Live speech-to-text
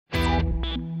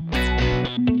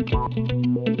Welcome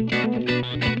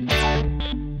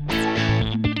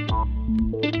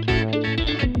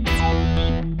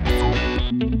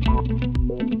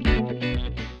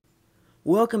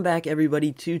back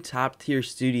everybody to Top Tier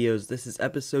Studios. This is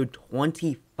episode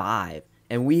 25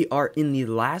 and we are in the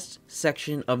last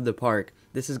section of the park.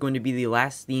 This is going to be the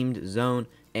last themed zone,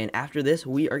 and after this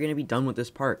we are going to be done with this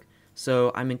park.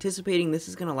 So I'm anticipating this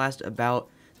is going to last about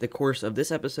the course of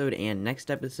this episode and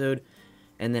next episode,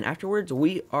 and then afterwards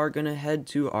we are going to head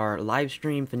to our live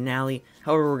stream finale,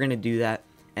 however we're going to do that,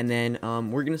 and then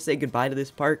we're going to say goodbye to this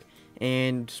park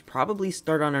and probably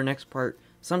start on our next part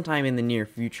sometime in the near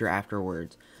future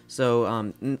afterwards.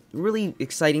 So really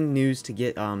exciting news to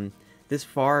get this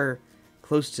far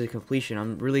close to completion.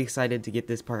 I'm really excited to get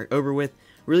this park over with,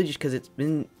 really just because it's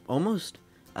been almost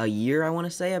a year, I want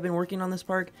to say, I've been working on this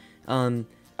park.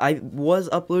 I was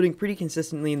uploading pretty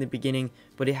consistently in the beginning,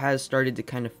 but it has started to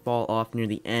kind of fall off near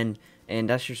the end, and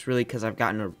that's just really because I've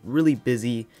gotten really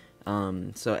busy,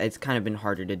 so it's kind of been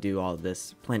harder to do all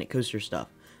this Planet Coaster stuff.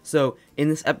 So in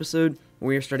this episode,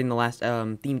 we are starting the last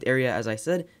themed area, as I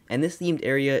said, and this themed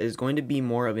area is going to be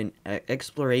more of an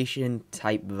exploration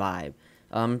type vibe.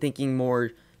 I'm thinking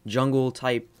more jungle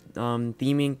type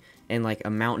theming, and like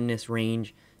a mountainous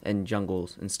range and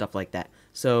jungles and stuff like that.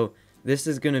 So this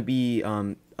is going to be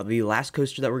the last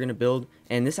coaster that we're going to build,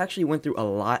 and this actually went through a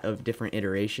lot of different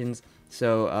iterations.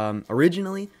 So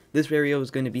originally this area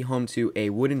was going to be home to a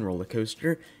wooden roller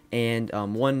coaster and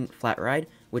one flat ride,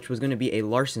 which was going to be a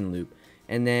Larson loop.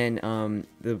 And then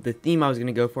the theme I was going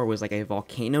to go for was like a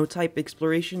volcano type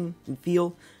exploration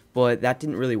feel, but that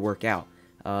didn't really work out.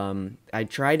 I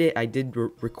tried it, I did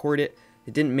record it,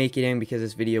 it didn't make it in because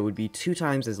this video would be 2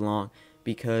 times as long,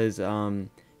 because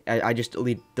I just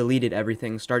deleted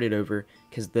everything, started over,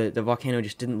 because the volcano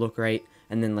just didn't look right,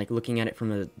 and then like looking at it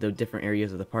from the different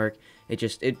areas of the park,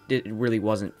 it really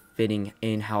wasn't fitting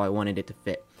in how I wanted it to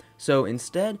fit. So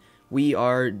instead, we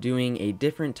are doing a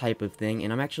different type of thing,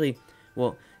 and I'm actually,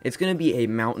 well, it's going to be a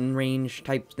mountain range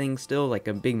type thing still, like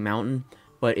a big mountain,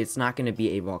 but it's not going to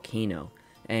be a volcano.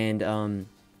 And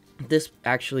this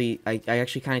actually, I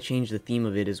actually kind of changed the theme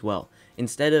of it as well.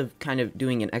 Instead of kind of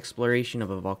doing an exploration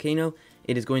of a volcano,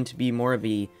 it is going to be more of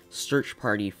a search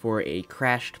party for a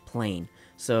crashed plane.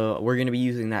 So we're going to be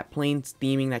using that plane's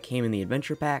theming that came in the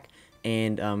adventure pack,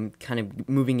 and kind of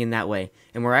moving in that way.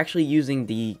 And we're actually using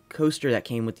the coaster that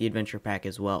came with the adventure pack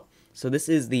as well. So this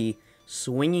is the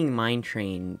Swinging Mine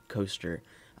Train coaster.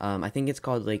 I think it's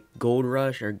called like Gold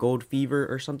Rush or Gold Fever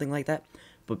or something like that.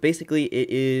 But basically it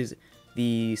is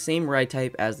the same ride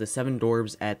type as the Seven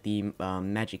Dwarfs at the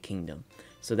Magic Kingdom.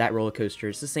 So that roller coaster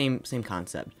is the same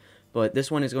concept. But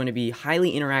this one is going to be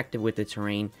highly interactive with the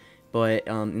terrain. But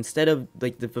instead of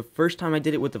like the first time I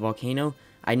did it with the volcano,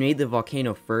 I made the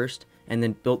volcano first and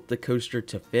then built the coaster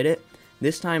to fit it.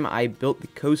 This time I built the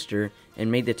coaster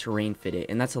and made the terrain fit it,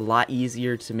 and that's a lot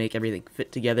easier to make everything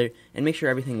fit together and make sure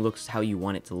everything looks how you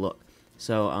want it to look.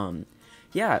 So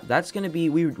yeah, that's going to be,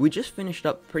 we just finished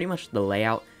up pretty much the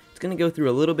layout. It's going to go through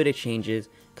a little bit of changes,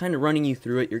 kind of running you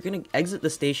through it. You're going to exit the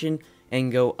station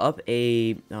and go up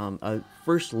a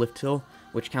first lift hill,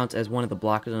 which counts as one of the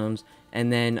block zones,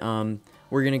 and then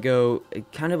we're going to go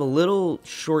kind of a little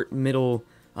short middle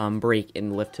break in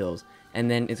the lift hills, and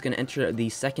then it's going to enter the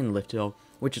second lift hill,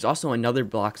 which is also another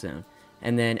block zone,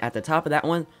 and then at the top of that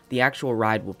one, the actual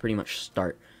ride will pretty much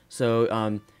start.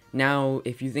 So now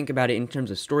if you think about it in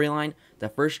terms of storyline, the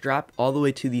first drop all the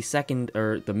way to the second,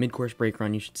 or the mid-course brake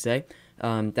run you should say,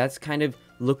 that's kind of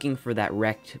looking for that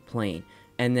wrecked plane,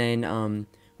 and then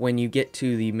when you get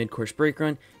to the mid-course brake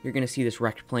run, you're going to see this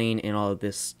wrecked plane and all of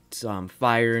this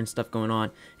fire and stuff going on,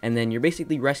 and then you're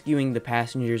basically rescuing the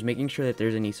passengers, making sure that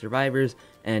there's any survivors,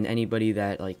 and anybody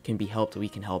that like can be helped, we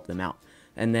can help them out.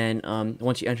 And then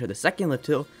once you enter the second lift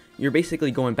hill, you're basically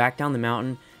going back down the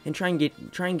mountain and try and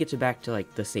get you back to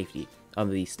like the safety of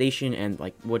the station, and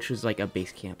like which is like a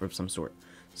base camp of some sort.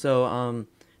 So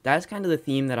that's kind of the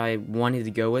theme that I wanted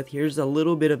to go with. Here's a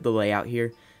little bit of the layout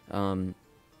here.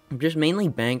 Just mainly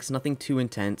banks, nothing too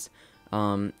intense.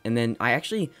 And then I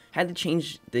actually had to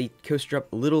change the coaster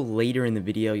up a little later in the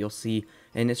video, you'll see,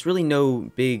 and it's really no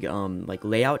big like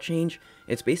layout change.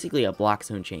 It's basically a block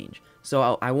zone change.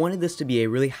 So I wanted this to be a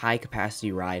really high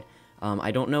capacity ride.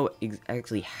 I don't know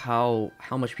exactly how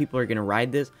much people are going to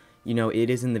ride this. You know, it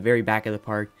is in the very back of the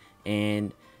park,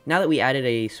 and now that we added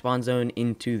a spawn zone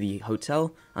into the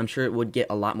hotel, I'm sure it would get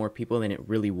a lot more people than it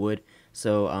really would.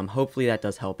 So hopefully that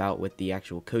does help out with the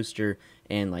actual coaster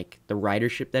and like the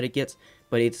ridership that it gets.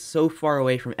 But it's so far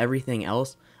away from everything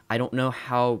else, I don't know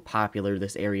how popular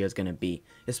this area is going to be,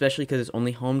 especially because it's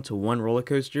only home to one roller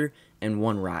coaster and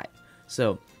one ride.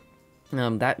 So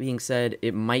That being said,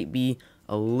 it might be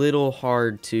a little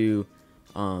hard to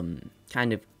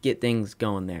kind of get things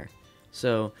going there.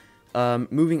 So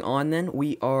moving on then,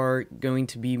 we are going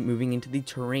to be moving into the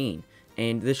terrain.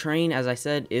 And the terrain, as I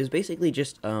said, is basically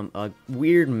just a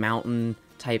weird mountain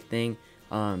type thing.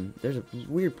 There's a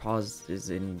weird pause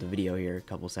in the video here, a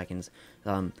couple seconds.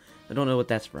 I don't know what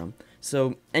that's from.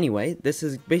 So anyway, this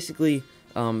is basically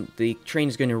the train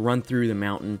is going to run through the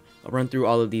mountain, run through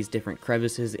all of these different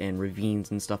crevices and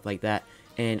ravines and stuff like that.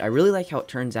 And I really like how it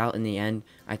turns out in the end.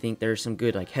 I think there's some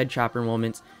good like head chopper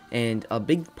moments, and a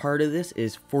big part of this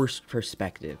is forced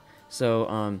perspective.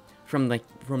 So from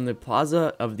the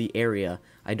plaza of the area,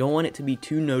 I don't want it to be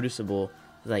too noticeable,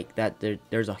 like that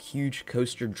there's a huge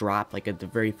coaster drop like at the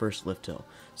very first lift hill.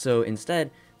 So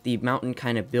instead, the mountain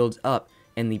kind of builds up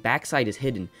and the backside is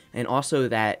hidden, and also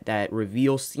that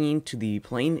reveal scene to the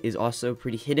plane is also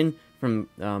pretty hidden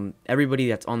from everybody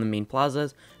that's on the main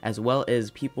plazas, as well as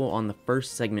people on the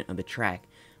first segment of the track.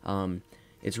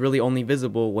 It's really only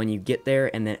visible when you get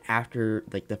there and then after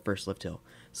like the first lift hill.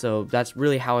 So that's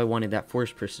really how I wanted that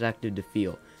forced perspective to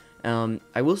feel.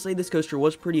 I will say this coaster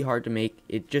was pretty hard to make,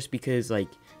 it just because like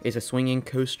it's a swinging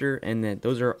coaster and that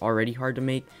those are already hard to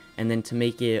make, and then to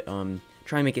make it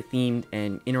try and make it themed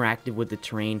and interactive with the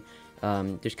terrain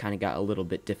just kind of got a little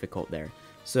bit difficult there.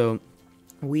 So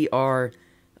we are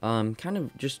kind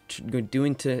of just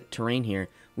doing terrain here.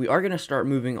 We are going to start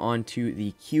moving on to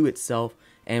the queue itself,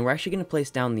 and we're actually going to place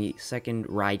down the second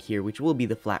ride here, which will be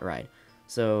the flat ride.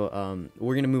 So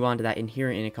we're going to move on to that in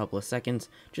here in a couple of seconds,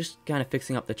 just kind of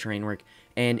fixing up the terrain work.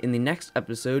 And in the next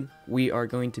episode, we are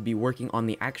going to be working on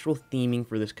the actual theming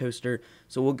for this coaster.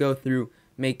 So we'll go through,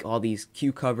 make all these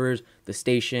queue covers, the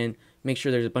station, make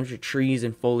sure there's a bunch of trees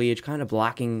and foliage kind of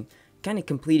blocking, kind of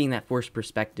completing that forced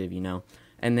perspective, you know.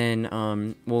 And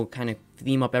then we'll kind of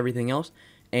theme up everything else.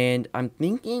 And I'm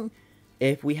thinking,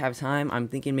 if we have time, I'm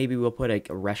thinking maybe we'll put like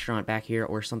a restaurant back here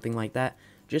or something like that.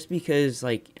 Just because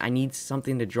like I need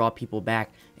something to draw people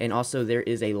back, and also there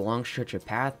is a long stretch of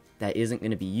path that isn't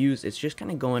going to be used. It's just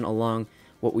kind of going along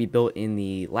what we built in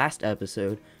the last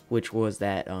episode, which was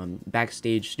that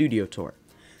backstage studio tour.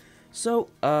 So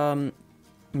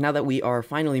now that we are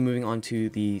finally moving on to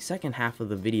the second half of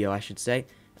the video, I should say,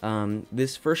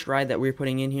 this first ride that we're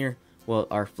putting in here, well,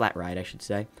 our flat ride I should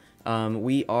say,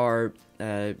 we are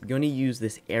going to use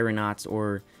this aeronauts,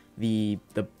 or the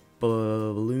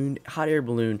hot air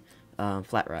balloon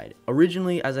flat ride.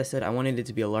 Originally, as I said, I wanted it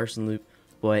to be a Larson loop,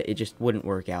 but it just wouldn't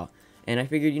work out. And I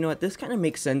figured, you know what, this kind of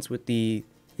makes sense with the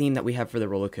theme that we have for the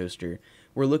roller coaster.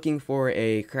 We're looking for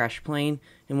a crash plane,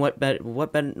 and what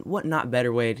not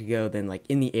better way to go than like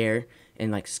in the air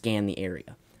and like scan the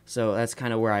area. So that's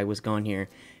kind of where I was going here.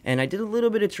 And I did a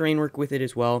little bit of terrain work with it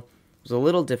as well. It was a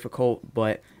little difficult,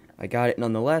 but I got it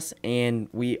nonetheless, and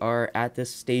we are at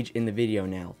this stage in the video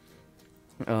now.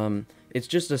 It's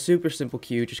just a super simple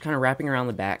queue, just kind of wrapping around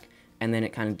the back, and then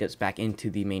it kind of dips back into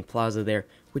the main plaza there,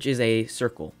 which is a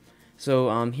circle.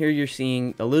 So here you're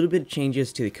seeing a little bit of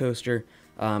changes to the coaster.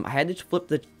 I had to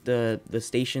flip the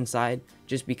station side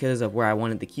just because of where I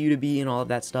wanted the queue to be and all of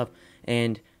that stuff.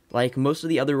 And like most of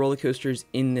the other roller coasters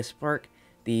in this park,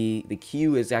 the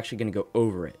queue is actually going to go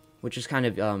over it, which is kind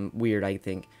of weird, I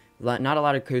think. Not a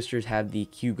lot of coasters have the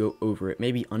queue go over it,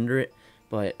 maybe under it,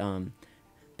 but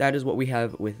that is what we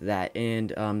have with that. And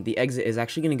the exit is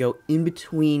actually going to go in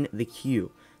between the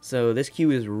queue. So this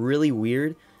queue is really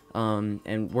weird,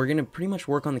 and we're going to pretty much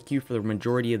work on the queue for the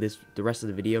majority of the rest of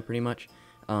the video pretty much.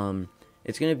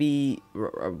 It's going to be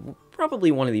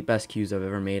probably one of the best queues I've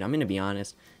ever made, I'm going to be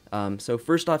honest. So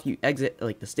first off, you exit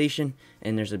like the station,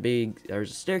 and there's a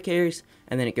staircase,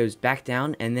 and then it goes back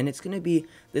down, and then it's going to be,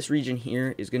 this region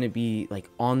here is going to be like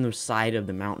on the side of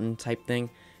the mountain type thing.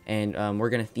 And we're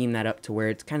going to theme that up to where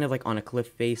it's kind of like on a cliff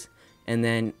face. And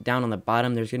then down on the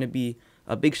bottom, there's going to be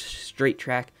a big straight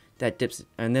track that dips,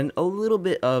 and then a little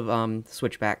bit of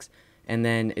switchbacks. And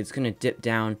then it's going to dip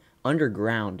down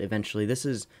underground eventually. This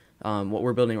is what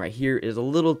we're building right here is a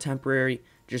little temporary,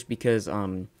 just because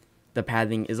the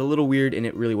pathing is a little weird and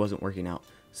it really wasn't working out.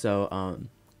 So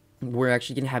we're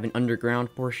actually going to have an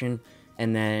underground portion,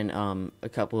 and then a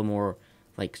couple of more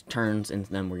like turns, and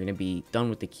then we're going to be done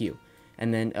with the queue.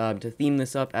 And then to theme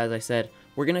this up, as I said,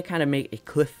 we're going to kind of make a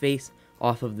cliff face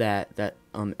off of that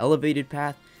elevated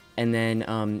path. And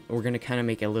then we're going to kind of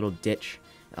make a little ditch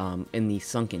in the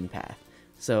sunken path.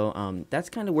 So that's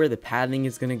kind of where the pathing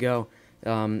is going to go.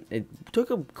 It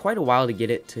took quite a while to get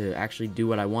it to actually do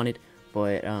what I wanted.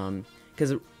 But like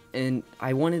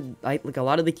a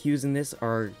lot of the queues in this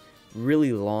are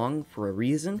really long for a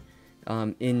reason.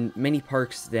 In many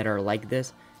parks that are like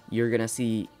this, you're gonna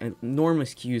see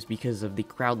enormous queues because of the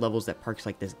crowd levels that parks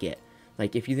like this get.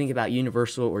 Like if you think about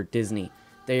Universal or Disney,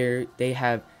 they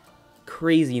have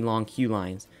crazy long queue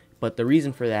lines, but the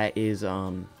reason for that is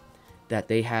that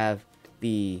they have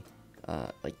the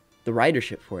like the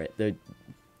ridership for it.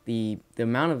 The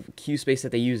amount of queue space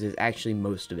that they use is actually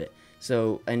most of it.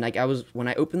 So, and like when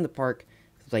I opened the park,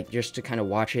 like just to kind of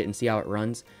watch it and see how it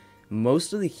runs,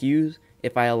 most of the queues,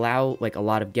 if I allow like a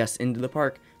lot of guests into the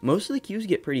park, most of the queues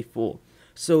get pretty full.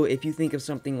 So if you think of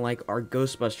something like our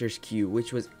Ghostbusters queue,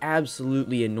 which was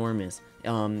absolutely enormous,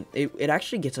 it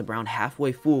actually gets around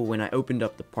halfway full when I opened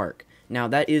up the park. Now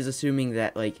that is assuming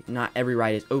that like not every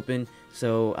ride is open,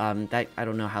 so that I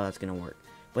don't know how that's gonna work.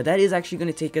 But that is actually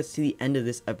going to take us to the end of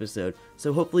this episode.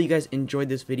 So hopefully you guys enjoyed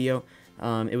this video.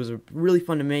 It was really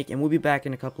fun to make, and we'll be back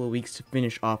in a couple of weeks to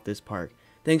finish off this park.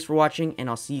 Thanks for watching, and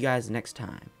I'll see you guys next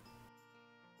time.